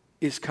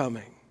is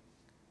coming.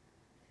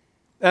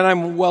 And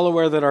I'm well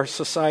aware that our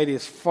society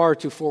is far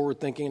too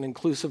forward-thinking and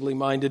inclusively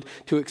minded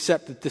to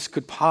accept that this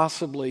could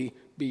possibly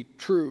be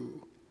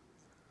true.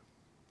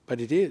 But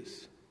it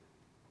is.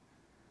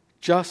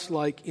 Just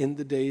like in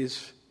the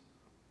days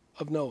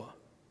of Noah.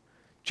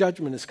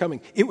 Judgment is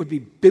coming. It would be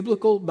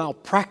biblical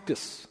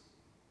malpractice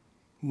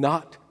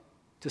not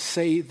to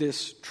say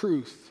this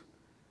truth.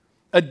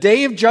 A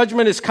day of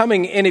judgment is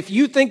coming, and if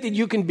you think that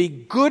you can be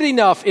good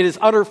enough, it is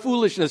utter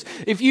foolishness.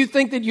 If you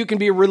think that you can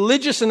be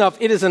religious enough,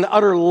 it is an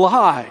utter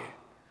lie.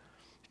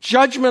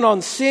 Judgment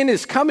on sin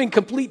is coming.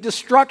 Complete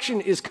destruction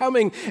is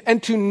coming.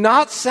 And to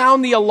not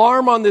sound the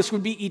alarm on this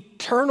would be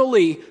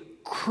eternally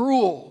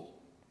cruel.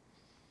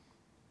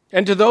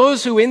 And to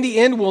those who in the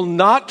end will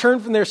not turn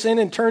from their sin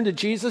and turn to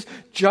Jesus,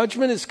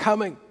 judgment is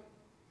coming.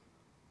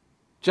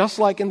 Just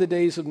like in the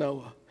days of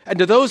Noah. And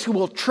to those who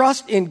will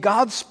trust in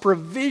God's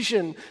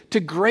provision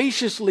to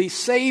graciously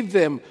save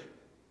them,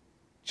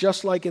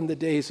 just like in the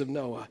days of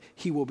Noah,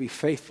 he will be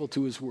faithful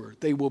to his word.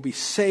 They will be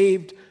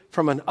saved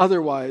from an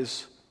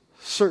otherwise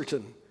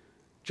certain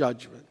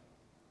judgment.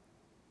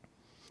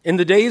 In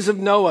the days of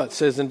Noah, it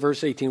says in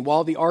verse 18,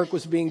 while the ark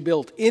was being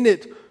built, in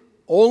it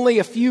only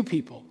a few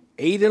people,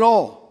 8 in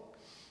all,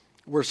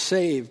 were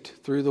saved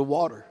through the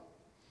water.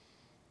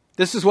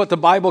 This is what the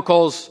Bible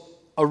calls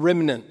a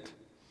remnant.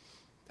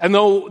 And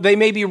though they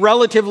may be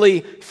relatively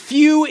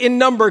few in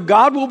number,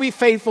 God will be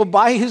faithful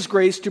by his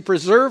grace to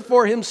preserve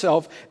for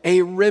himself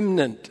a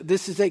remnant.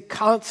 This is a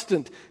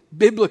constant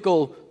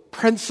biblical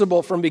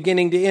principle from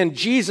beginning to end.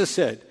 Jesus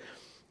said,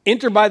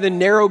 enter by the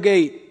narrow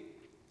gate,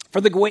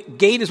 for the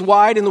gate is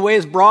wide and the way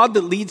is broad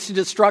that leads to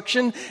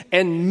destruction,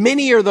 and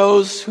many are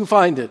those who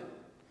find it.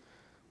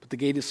 But the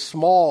gate is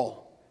small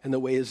and the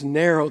way is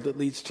narrow that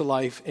leads to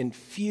life, and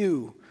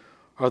few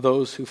are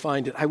those who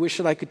find it. I wish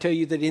that I could tell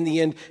you that in the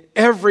end,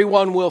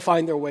 everyone will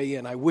find their way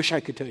in. I wish I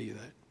could tell you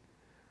that.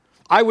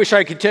 I wish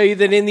I could tell you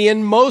that in the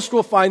end, most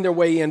will find their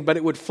way in, but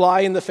it would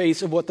fly in the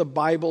face of what the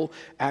Bible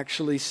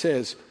actually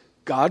says.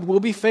 God will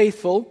be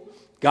faithful.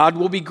 God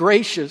will be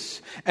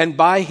gracious. And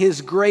by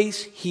His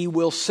grace, He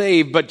will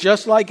save. But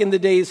just like in the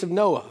days of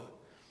Noah,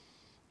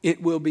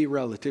 it will be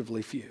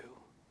relatively few.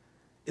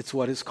 It's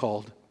what is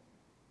called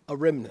a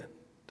remnant.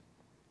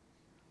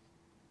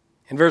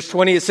 In verse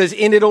 20, it says,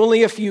 in it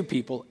only a few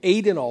people,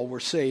 8 in all, were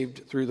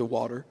saved through the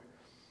water.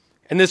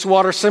 And this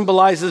water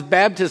symbolizes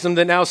baptism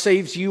that now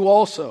saves you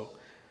also.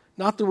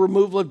 Not the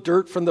removal of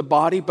dirt from the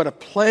body, but a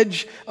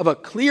pledge of a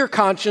clear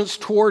conscience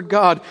toward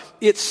God.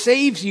 It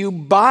saves you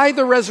by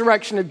the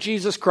resurrection of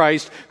Jesus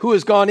Christ, who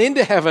has gone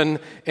into heaven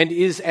and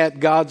is at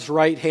God's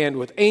right hand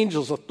with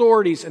angels,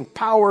 authorities, and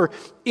power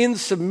in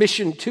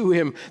submission to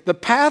Him. The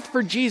path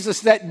for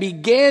Jesus that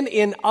began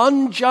in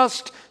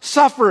unjust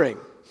suffering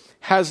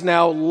has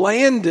now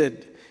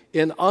landed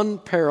in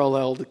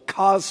unparalleled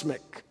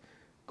cosmic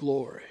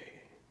glory.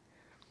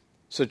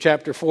 So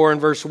chapter 4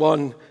 and verse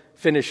 1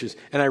 finishes.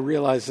 And I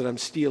realize that I'm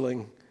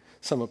stealing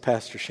some of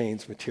Pastor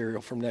Shane's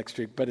material from next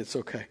week, but it's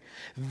okay.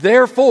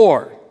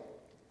 Therefore,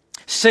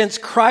 since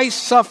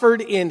Christ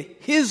suffered in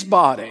His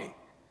body,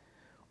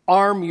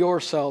 arm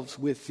yourselves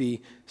with the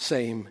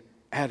same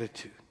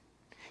attitude.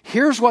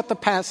 Here's what the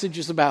passage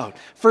is about.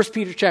 1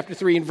 Peter chapter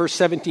 3 and verse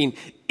 17.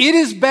 It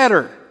is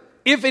better,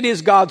 if it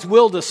is God's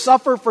will, to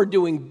suffer for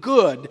doing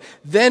good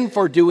than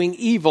for doing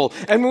evil.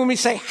 And when we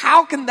say,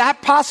 how can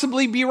that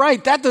possibly be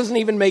right? That doesn't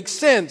even make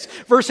sense.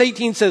 Verse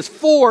 18 says,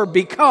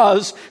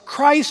 because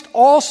Christ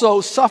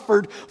also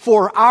suffered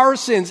for our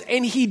sins.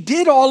 And He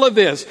did all of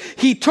this.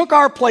 He took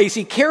our place.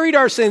 He carried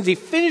our sins. He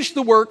finished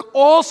the work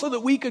all so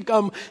that we could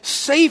come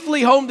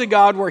safely home to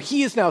God, where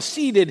He is now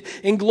seated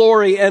in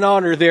glory and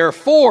honor.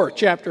 Therefore,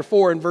 chapter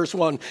 4 and verse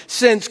 1,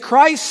 since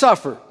Christ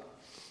suffered,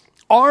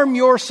 arm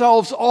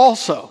yourselves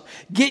also.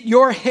 Get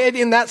your head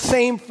in that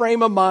same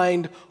frame of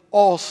mind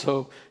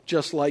also,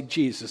 just like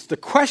Jesus. The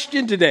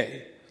question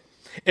today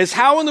is,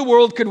 how in the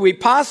world could we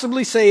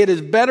possibly say it is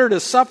better to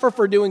suffer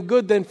for doing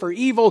good than for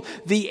evil?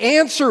 The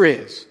answer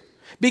is,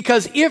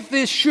 because if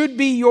this should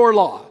be your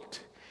lot,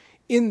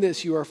 in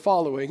this you are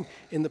following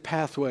in the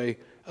pathway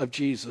of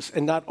Jesus.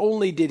 And not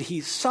only did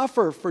He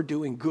suffer for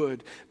doing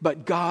good,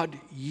 but God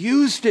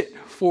used it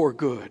for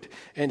good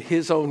and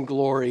His own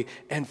glory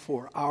and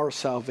for our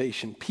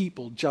salvation.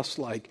 People just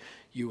like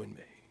you and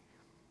me.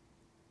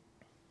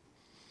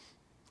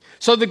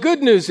 So the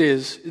good news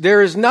is,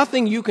 there is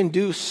nothing you can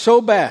do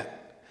so bad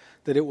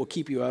that it will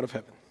keep you out of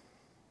heaven.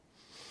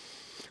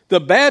 The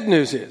bad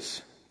news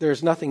is, there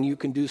is nothing you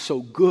can do so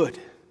good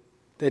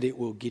that it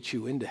will get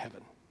you into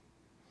heaven.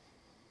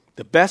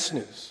 The best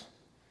news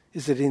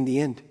is that in the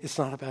end, it's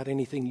not about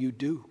anything you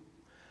do,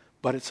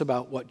 but it's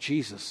about what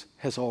Jesus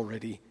has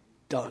already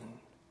done.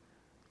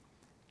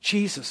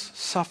 Jesus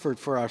suffered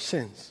for our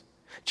sins.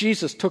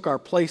 Jesus took our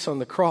place on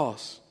the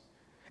cross.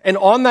 And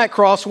on that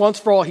cross, once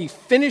for all, He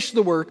finished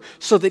the work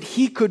so that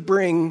He could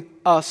bring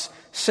us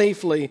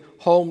safely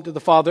home to the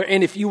Father.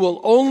 And if you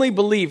will only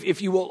believe,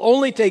 if you will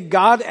only take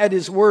God at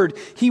His word,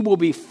 He will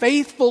be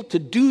faithful to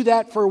do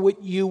that for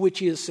you, which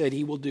He has said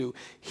He will do.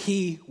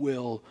 He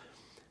will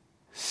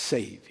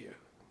save you.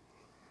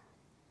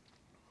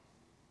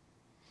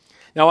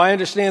 Now, I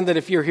understand that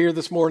if you're here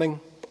this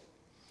morning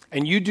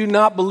and you do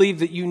not believe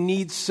that you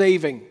need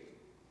saving,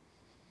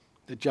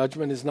 the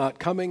judgment is not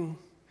coming,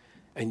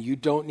 and you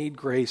don't need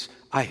grace,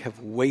 I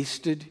have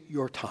wasted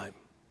your time.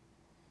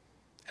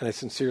 And I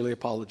sincerely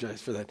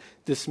apologize for that.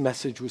 This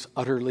message was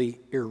utterly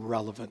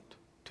irrelevant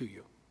to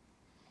you.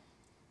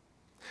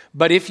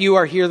 But if you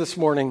are here this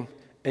morning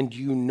and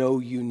you know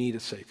you need a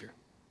Savior,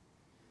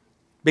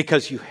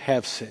 because you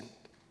have sinned,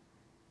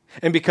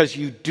 and because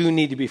you do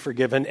need to be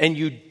forgiven, and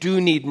you do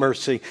need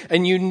mercy,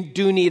 and you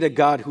do need a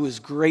God who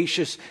is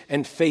gracious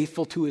and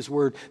faithful to His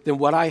word, then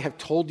what I have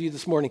told you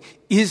this morning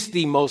is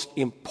the most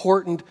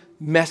important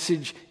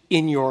message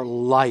in your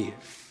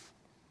life.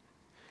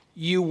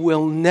 You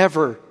will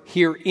never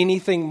hear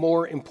anything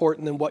more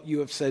important than what you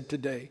have said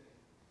today.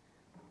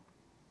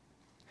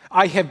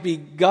 I have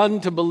begun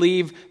to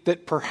believe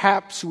that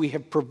perhaps we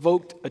have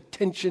provoked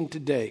attention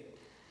today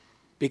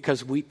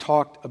because we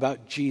talked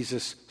about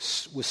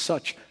Jesus with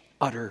such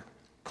utter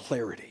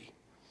clarity.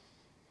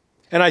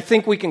 And I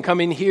think we can come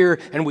in here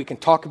and we can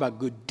talk about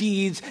good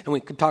deeds and we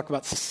can talk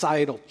about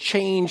societal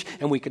change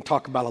and we can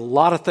talk about a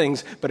lot of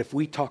things. But if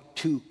we talk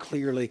too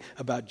clearly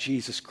about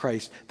Jesus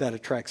Christ, that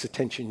attracts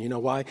attention. You know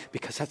why?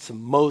 Because that's the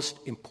most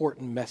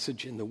important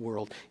message in the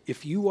world.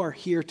 If you are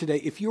here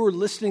today, if you are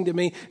listening to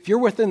me, if you're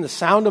within the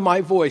sound of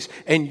my voice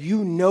and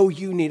you know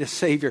you need a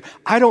Savior,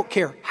 I don't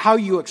care how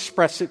you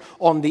express it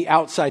on the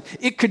outside.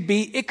 It could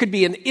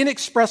be an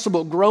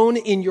inexpressible groan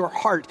in your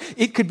heart.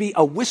 It could be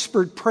a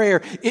whispered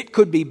prayer. It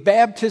could be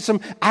baptism.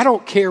 I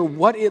don't care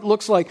what it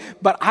looks like,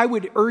 but I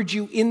would urge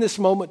you in this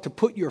moment to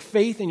put your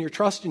faith and your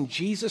trust in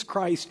Jesus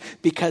Christ,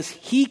 because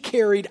He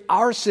carried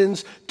our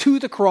sins to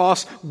the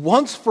cross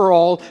once for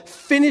all,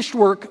 finished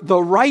work,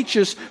 the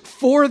righteous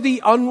for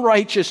the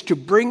unrighteous, to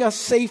bring us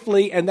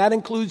safely, and that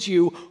includes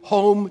you,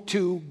 home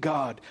to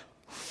God.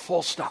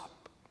 Full stop.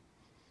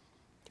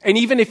 And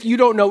even if you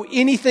don't know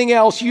anything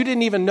else, you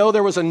didn't even know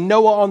there was a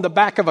Noah on the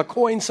back of a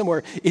coin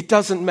somewhere, it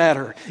doesn't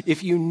matter.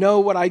 If you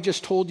know what I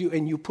just told you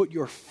and you put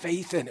your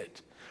faith in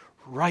it,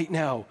 right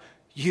now,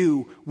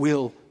 you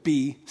will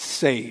be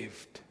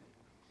saved.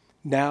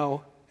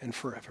 Now and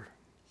forever.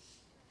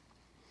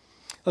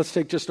 Let's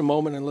take just a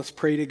moment and let's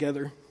pray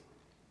together.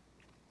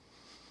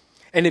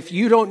 And if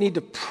you don't need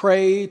to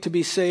pray to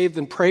be saved,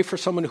 then pray for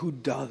someone who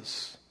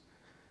does.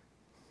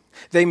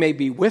 They may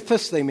be with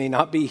us, they may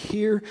not be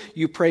here.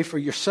 You pray for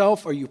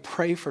yourself or you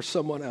pray for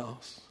someone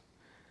else.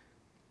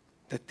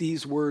 That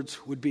these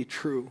words would be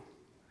true.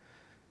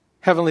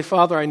 Heavenly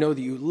Father, I know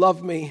that you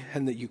love me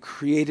and that you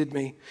created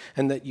me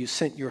and that you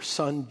sent your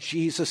Son,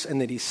 Jesus,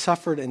 and that he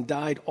suffered and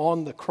died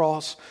on the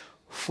cross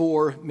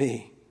for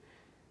me.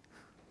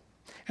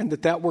 And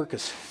that work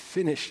is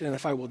finished. And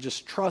if I will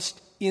just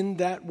trust in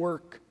that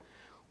work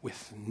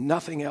with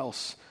nothing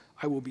else,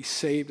 I will be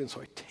saved. And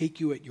so I take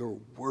you at your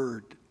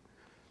word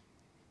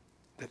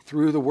that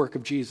through the work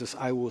of Jesus,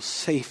 I will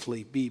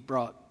safely be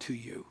brought to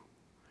you,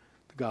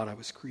 the God I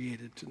was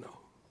created to know.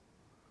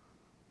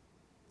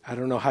 I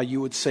don't know how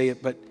you would say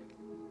it, but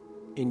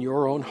in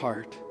your own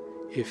heart,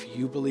 if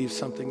you believe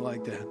something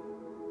like that,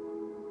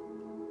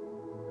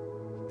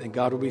 then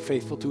God will be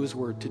faithful to his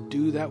word to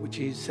do that which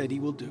he said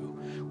he will do,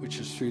 which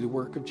is through the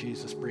work of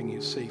Jesus, bring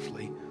you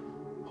safely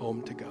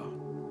home to God.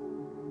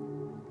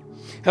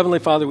 Heavenly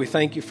Father, we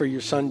thank you for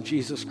your Son,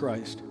 Jesus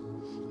Christ.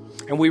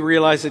 And we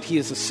realize that he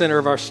is the center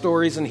of our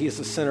stories and he is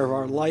the center of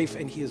our life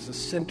and he is the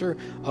center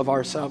of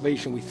our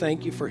salvation. We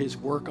thank you for his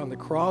work on the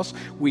cross.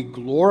 We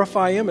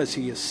glorify him as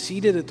he is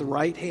seated at the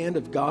right hand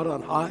of God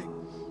on high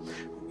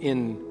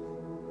in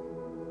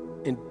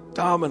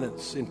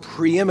dominance, in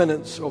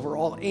preeminence over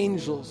all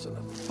angels and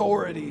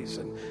authorities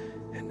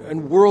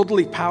and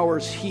worldly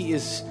powers. He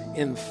is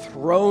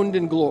enthroned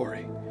in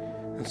glory.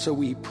 And so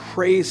we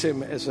praise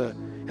him as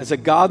a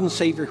God and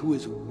Savior who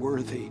is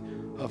worthy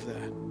of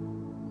that.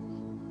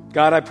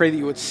 God, I pray that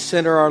you would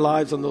center our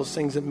lives on those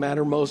things that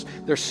matter most.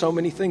 There's so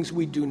many things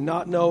we do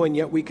not know, and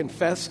yet we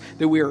confess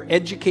that we are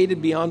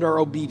educated beyond our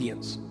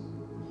obedience.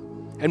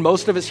 And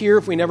most of us here,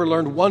 if we never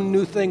learned one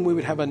new thing, we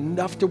would have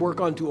enough to work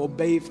on to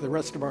obey for the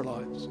rest of our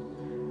lives.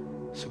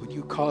 So would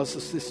you cause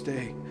us this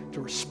day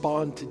to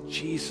respond to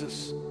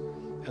Jesus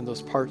and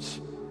those parts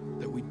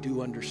that we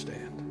do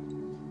understand?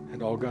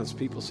 And all God's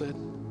people said,